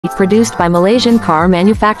produced by Malaysian car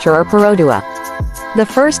manufacturer Perodua. The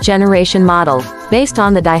first-generation model, based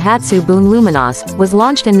on the Daihatsu Boon Luminos, was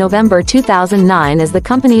launched in November 2009 as the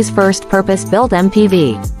company's first purpose-built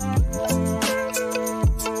MPV.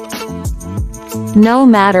 No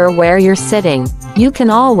matter where you're sitting, you can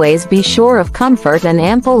always be sure of comfort and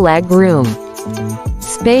ample leg room.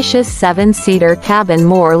 Spacious 7-seater cabin,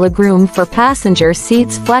 more legroom for passenger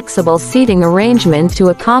seats, flexible seating arrangement to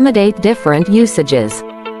accommodate different usages.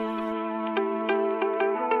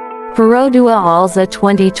 Perodua Alza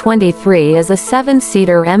 2023 is a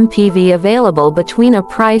 7-seater MPV available between a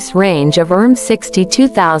price range of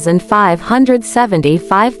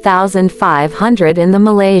Rp62,500–75,500 in the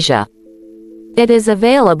Malaysia. It is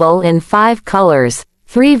available in 5 colors,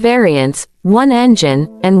 3 variants, 1 engine,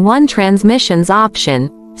 and 1 transmissions option,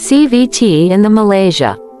 CVT in the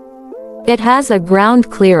Malaysia. It has a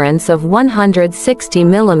ground clearance of 160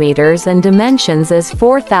 mm and dimensions as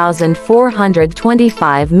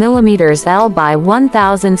 4,425 mm L by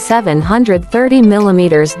 1,730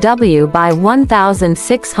 mm W by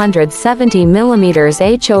 1,670 mm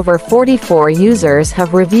H. Over 44 users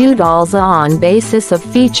have reviewed Alza on basis of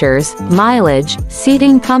features, mileage,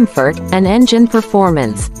 seating comfort, and engine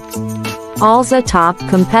performance. Alza top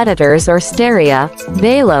competitors are Steria,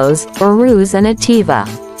 Veloz, Urus and Ativa.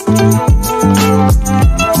 Thank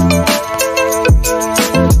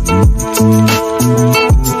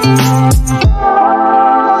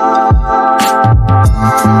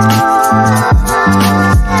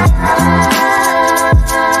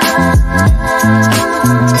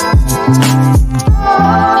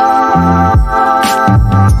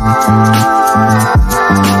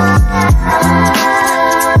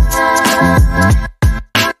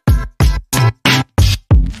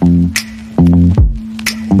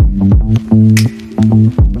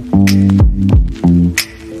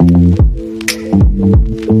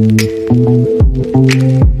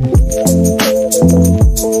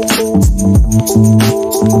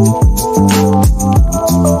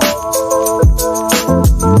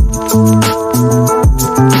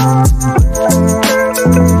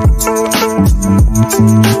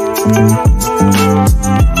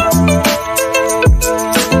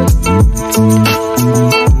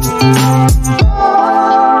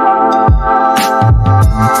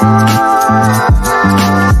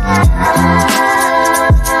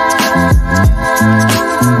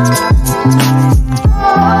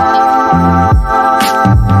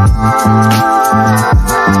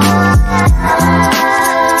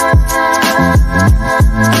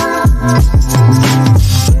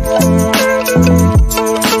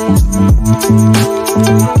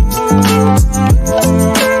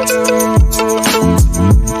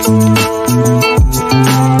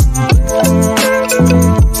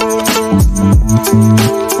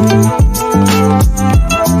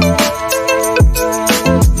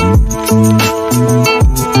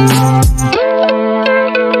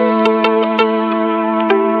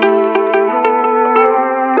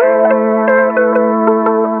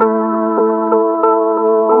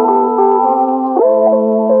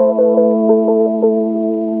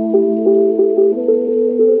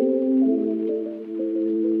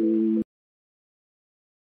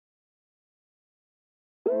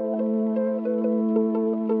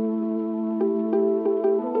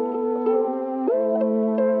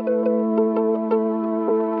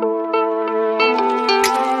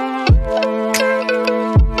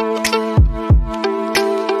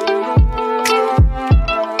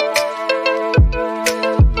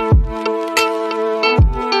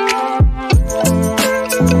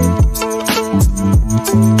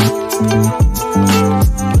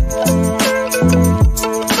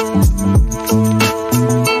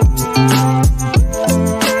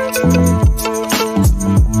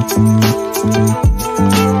you.